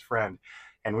following his friend.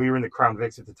 And we were in the Crown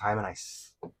Vics at the time, and I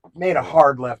made a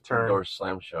hard left turn. The door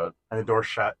slammed shut. And the door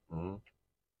shut. Mm-hmm.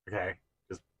 Okay,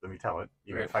 just let me tell it,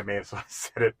 even right. if I may have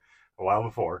said it a while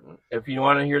before. If you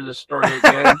want to hear this story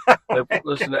again,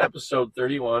 listen to episode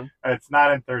 31. It's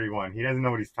not in 31. He doesn't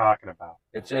know what he's talking about.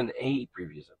 It's in a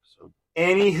previous episode.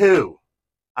 Anywho,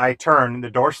 I turn, the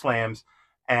door slams,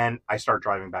 and I start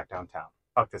driving back downtown.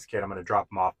 Fuck this kid. I'm going to drop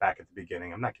him off back at the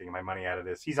beginning. I'm not getting my money out of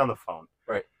this. He's on the phone.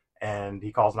 Right. And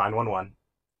he calls 911.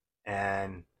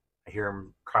 And I hear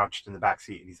him crouched in the back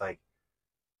seat. And he's like,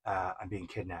 I'm being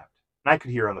kidnapped. And I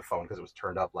could hear on the phone because it was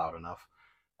turned up loud enough.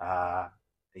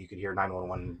 You could hear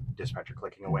 911 dispatcher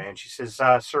clicking away. And she says,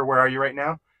 sir, where are you right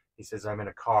now? He says, I'm in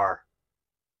a car.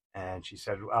 And she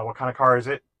said, what kind of car is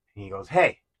it? And he goes,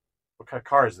 hey, what kind of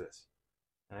car is this?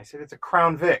 And I said, it's a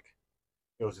Crown Vic.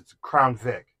 He goes, it's a Crown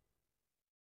Vic.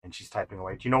 And she's typing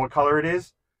away. Do you know what color it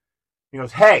is? He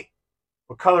goes, hey,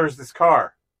 what color is this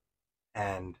car?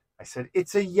 And I said,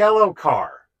 it's a yellow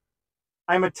car.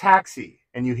 I'm a taxi.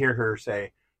 And you hear her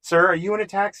say, sir, are you in a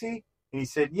taxi? And he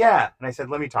said, yeah. And I said,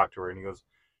 let me talk to her. And he goes,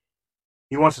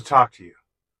 he wants to talk to you.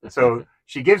 So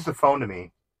she gives the phone to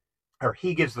me, or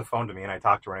he gives the phone to me, and I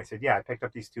talked to her. And I said, yeah, I picked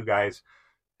up these two guys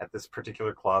at this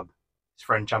particular club. His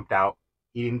friend jumped out.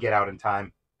 He didn't get out in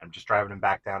time. I'm just driving him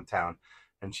back downtown.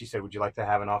 And she said, would you like to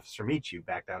have an officer meet you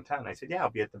back downtown? And I said, yeah, I'll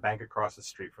be at the bank across the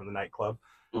street from the nightclub.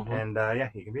 Mm-hmm. And yeah,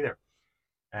 he can be there.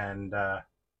 And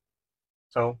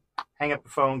so hang up the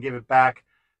phone, give it back.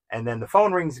 And then the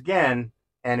phone rings again,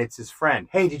 and it's his friend.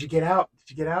 Hey, did you get out? Did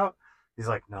you get out? He's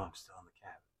like, no, I'm still in the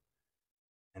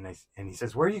cab. And he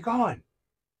says, where are you going?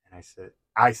 And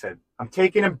I said, I'm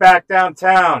taking him back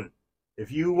downtown.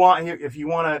 If you want him, if you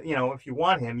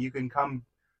want him, you can come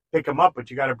pick him up,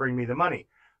 but you got to bring me the money.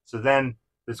 So then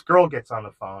this girl gets on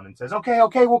the phone and says, okay,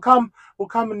 we'll come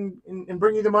and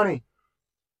bring you the money.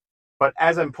 But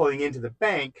as I'm pulling into the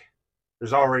bank,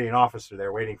 there's already an officer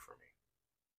there waiting for me.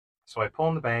 So I pull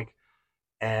in the bank,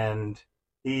 and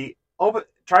he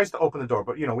tries to open the door,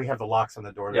 but we have the locks on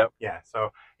the door. Yep. Yeah.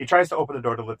 So he tries to open the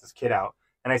door to let this kid out.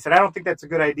 And I said, I don't think that's a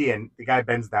good idea. And the guy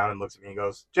bends down and looks at me and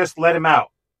goes, just let him out.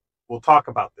 We'll talk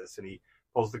about this. And he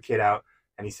pulls the kid out,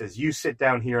 and he says, you sit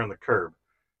down here on the curb.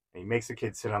 And he makes the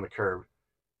kid sit on the curb.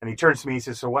 And he turns to me, he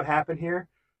says, "So what happened here?"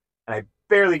 And I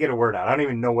barely get a word out. I don't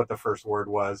even know what the first word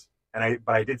was. But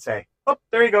I did say, "Oh,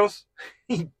 there he goes."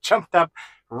 He jumped up,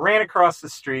 ran across the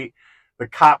street. The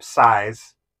cop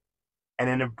sighs, and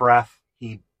in a breath,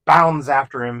 he bounds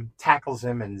after him, tackles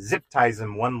him, and zip ties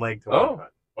him one leg to one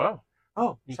foot. Wow.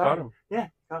 Oh, You sorry. caught him. Yeah,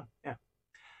 caught him. Yeah.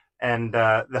 And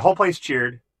the whole place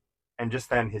cheered. And just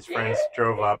then his friends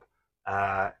drove up,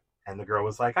 and the girl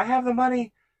was like, "I have the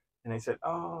money." And they said,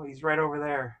 "Oh, he's right over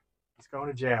there. He's going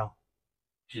to jail."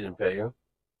 She didn't pay you?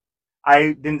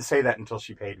 I didn't say that until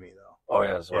she paid me, though. Oh,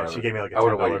 yeah. That's Yeah, what she gave me like a I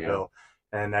would've $10 waited, bill.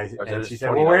 And said, she "It's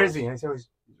said, "Well, where is $20." he?" And I said, "Oh,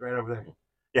 he's right over there."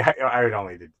 Yeah, I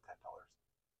only did $10.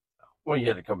 Well, you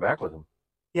had to come back with him.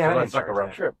 Yeah, So I that's didn't like a charge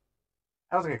round that. trip.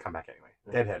 I was going to come back anyway.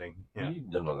 Deadheading. Yeah. You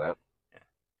didn't know that.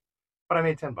 But I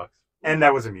made $10. And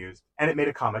I was amused. And it made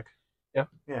a comic. Yeah.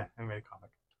 Yeah, I made a comic.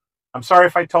 I'm sorry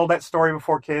if I told that story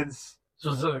before kids.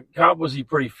 So the cop, was he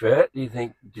pretty fit? Do you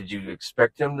think, did you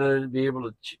expect him to be able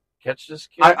to catch this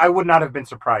kid? I would not have been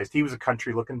surprised. He was a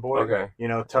country-looking boy. Okay. You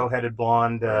know, tow-headed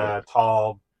blonde, Right.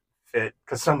 tall, fit.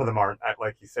 Because some of them aren't,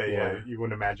 like you say. Yeah. You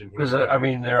wouldn't imagine. Because, I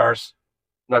mean, there are,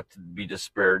 not to be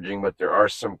disparaging, but there are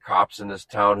some cops in this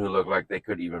town who look like they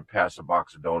could even pass a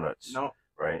box of donuts. No.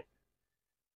 Right?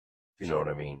 You know what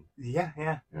I mean? Yeah.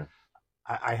 Yeah.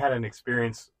 I had an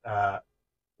experience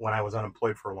when I was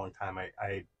unemployed for a long time.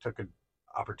 I took an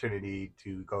opportunity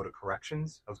to go to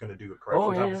corrections. I was going to do a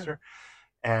corrections officer.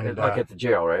 And like at the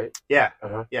jail, right? Yeah.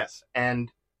 Uh-huh. Yes.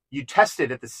 And you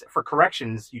tested for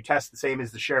corrections. You test the same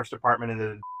as the sheriff's department and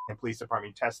the police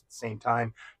department. You test at the same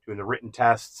time, doing the written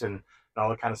tests and all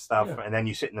that kind of stuff. Yeah. And then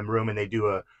you sit in the room and they do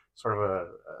a sort of a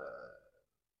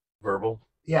verbal.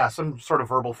 Yeah, some sort of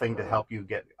verbal thing to help you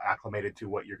get acclimated to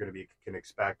what you're going to can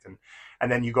expect,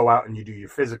 and then you go out and you do your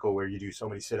physical where you do so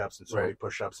many sit-ups and so many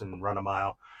push-ups and run a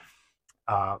mile.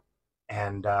 I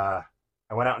went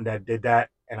out and did that,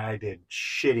 and I did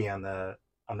shitty on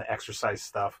the exercise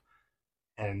stuff,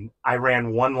 and I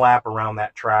ran one lap around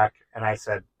that track, and I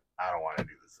said, "I don't want to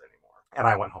do this anymore," and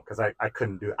I went home because I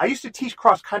couldn't do it. I used to teach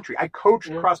cross country. I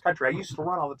coached cross country. I used to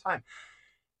run all the time.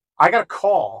 I got a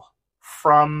call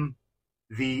from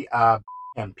the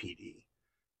MPD.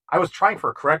 I was trying for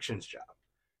a corrections job,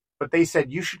 but they said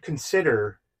you should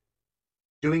consider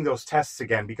doing those tests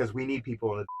again because we need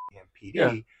people in the MPD.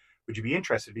 Yeah. Would you be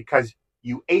interested? Because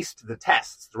you aced the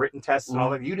tests, the written tests and all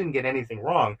that. You didn't get anything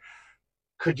wrong.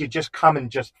 Could you just come and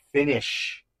just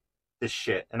finish this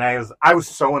shit? And I was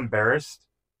so embarrassed.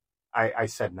 I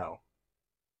said no.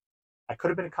 I could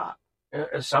have been a cop.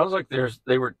 It sounds like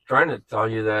they were trying to tell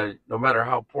you that no matter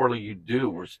how poorly you do,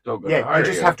 we're still going to hire you. You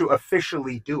just have to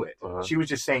officially do it. She was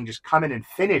just saying, just come in and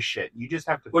finish it. You just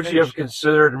have to Would you have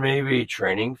considered maybe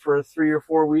training for 3 or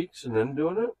 4 weeks and then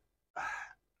doing it?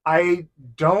 I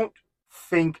don't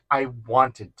think I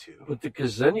wanted to. But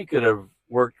because then you could have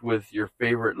worked with your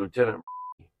favorite lieutenant.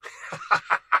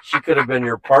 She could have been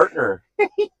your partner.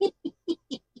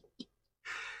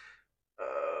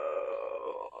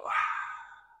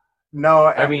 No,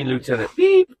 I mean Lieutenant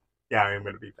Beep. Yeah, I'm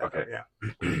going to beep that. Okay.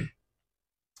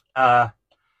 Yeah.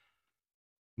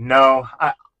 No,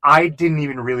 I didn't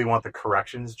even really want the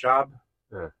corrections job.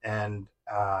 Yeah. And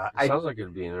it sounds like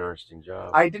it'd be an interesting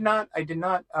job. I did not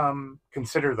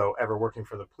consider though ever working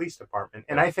for the police department.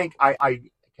 And I think I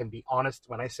can be honest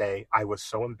when I say I was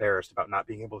so embarrassed about not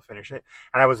being able to finish it,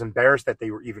 and I was embarrassed that they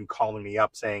were even calling me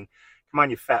up saying, "Come on,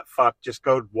 you fat fuck, just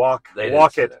go walk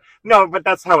it." No, but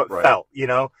that's how it felt, you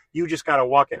know? You just got to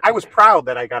walk it. I was proud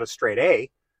that I got a straight A,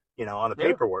 you know, on the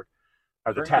paperwork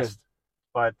or the test.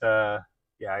 Good. But,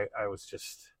 I was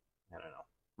just, I don't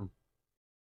know.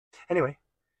 Anyway.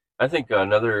 I think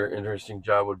another interesting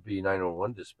job would be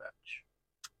 911 dispatch.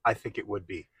 I think it would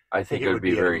be. I think it would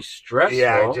be very stressful.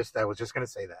 Yeah, I was just going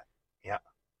to say that. Yeah.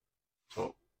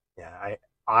 So, yeah,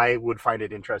 I would find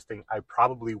it interesting. I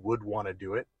probably would want to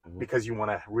do it because you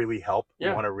want to really help.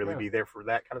 You want to really be there for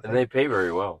that kind of thing. And they pay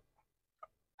very well.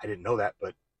 I didn't know that,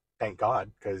 but thank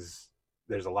God, because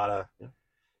there's a lot of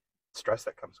stress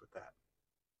that comes with that.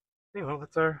 Anyway,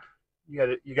 that's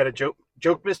you got a joke,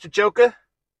 Mr. Joker?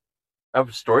 I have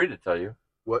a story to tell you.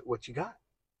 What you got?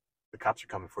 The cops are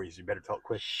coming for you, so you better tell it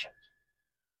quick. Shit.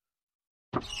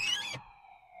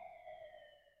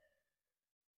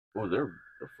 Oh, they're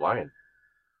flying.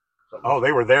 Oh,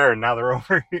 they were there, and now they're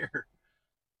over here.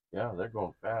 Yeah, they're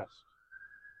going fast.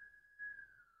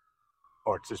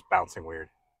 Or it's just bouncing weird.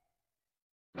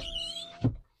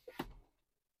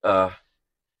 I'm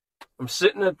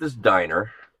sitting at this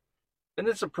diner, and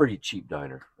it's a pretty cheap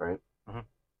diner, right?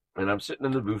 And I'm sitting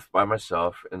in the booth by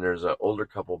myself, and there's an older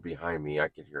couple behind me. I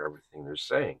can hear everything they're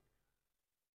saying.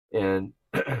 And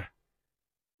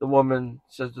the woman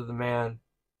says to the man,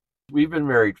 we've been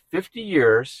married 50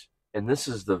 years, and this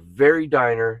is the very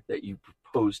diner that you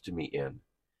proposed to me in.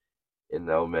 And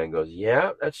the old man goes,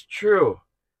 yeah, that's true.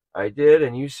 I did,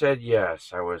 and you said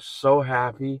yes. I was so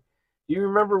happy. Do you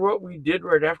remember what we did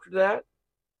right after that?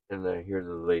 And I hear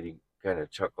the lady kind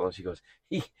of chuckle, and she goes,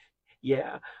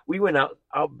 yeah, we went out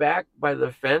back by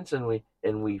the fence, and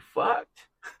we fucked.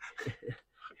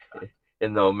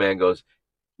 And the old man goes,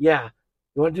 yeah,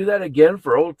 you want to do that again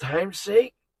for old time's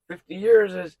sake? 50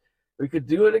 years, we could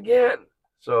do it again.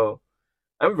 So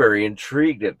I'm very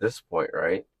intrigued at this point,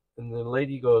 right? And the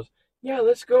lady goes, yeah,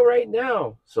 let's go right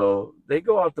now. So they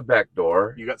go out the back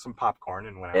door. You got some popcorn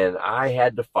and went out. And I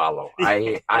had to follow.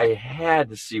 I had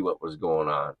to see what was going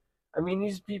on. I mean,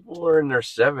 these people are in their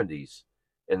 70s,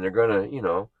 and they're going to,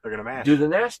 they're gonna mash. do the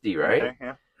nasty, right? Okay,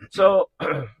 yeah. So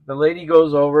the lady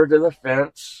goes over to the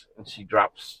fence, and she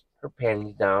drops her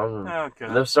panties down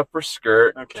and lifts up her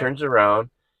skirt, turns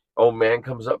around. Old man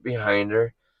comes up behind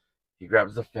her. He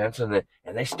grabs the fence, and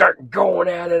they start going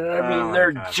at it. And I mean,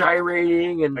 they're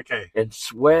gyrating and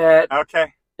sweat.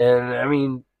 Okay. And I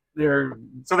mean, they're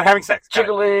having sex,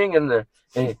 jiggling, and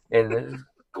it's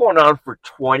going on for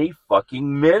 20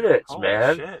 fucking minutes,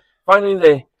 man. Shit.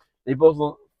 Finally, they both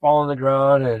fall on the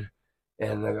ground,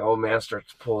 and the old man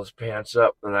starts to pull his pants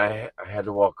up, and I had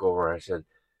to walk over. And I said,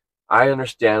 I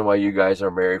understand why you guys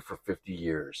are married for 50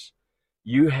 years.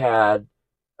 You had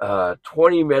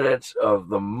 20 minutes of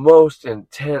the most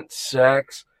intense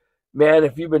sex. Man,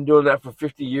 if you've been doing that for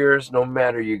 50 years, no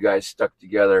matter you guys stuck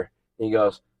together. And he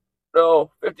goes,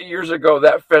 no, 50 years ago,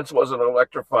 that fence wasn't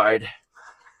electrified.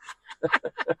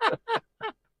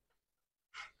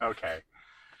 Okay.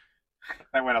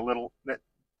 That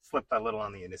slipped a little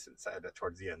on the innocent side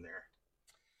towards the end there.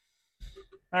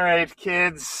 All right,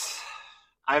 kids.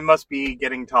 I must be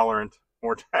getting tolerant.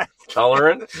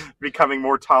 Tolerant? Becoming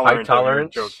more tolerant. High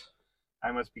tolerance? Jokes.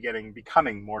 I must be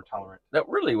becoming more tolerant. That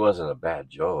really wasn't a bad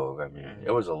joke. I mean,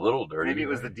 it was a little dirty. Maybe it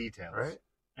was the details. Right?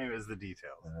 Maybe it was the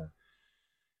details.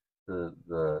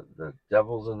 The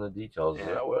devil's in the details. Yeah.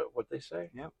 Is that what they say?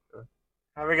 Yep.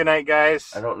 Have a good night,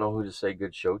 guys. I don't know who to say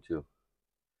good show to.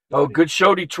 Oh, good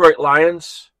show, Detroit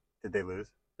Lions. Did they lose?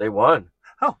 They won.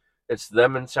 Oh. It's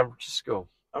them in San Francisco.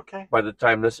 Okay. By the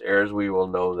time this airs, we will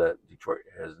know that Detroit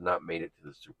has not made it to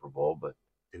the Super Bowl, but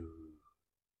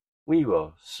we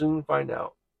will soon find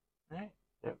out. All right.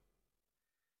 Yeah.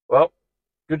 Well,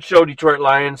 good show, Detroit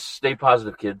Lions. Stay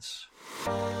positive, kids.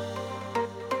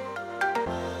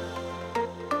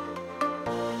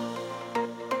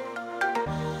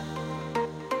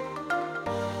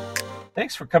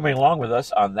 Thanks for coming along with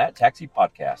us on That Taxi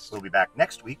Podcast. We'll be back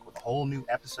next week with a whole new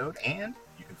episode, and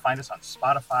you can find us on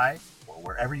Spotify or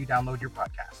wherever you download your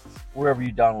podcasts. Wherever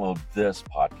you download this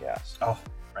podcast. Oh,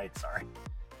 right, sorry.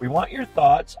 We want your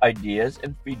thoughts, ideas,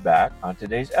 and feedback on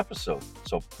today's episode.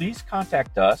 So please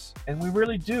contact us, and we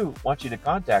really do want you to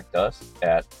contact us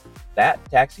at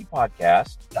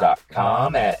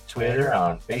thattaxipodcast.com, at Twitter,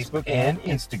 on Facebook, and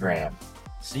Instagram.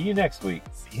 See you next week.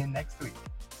 See you next week.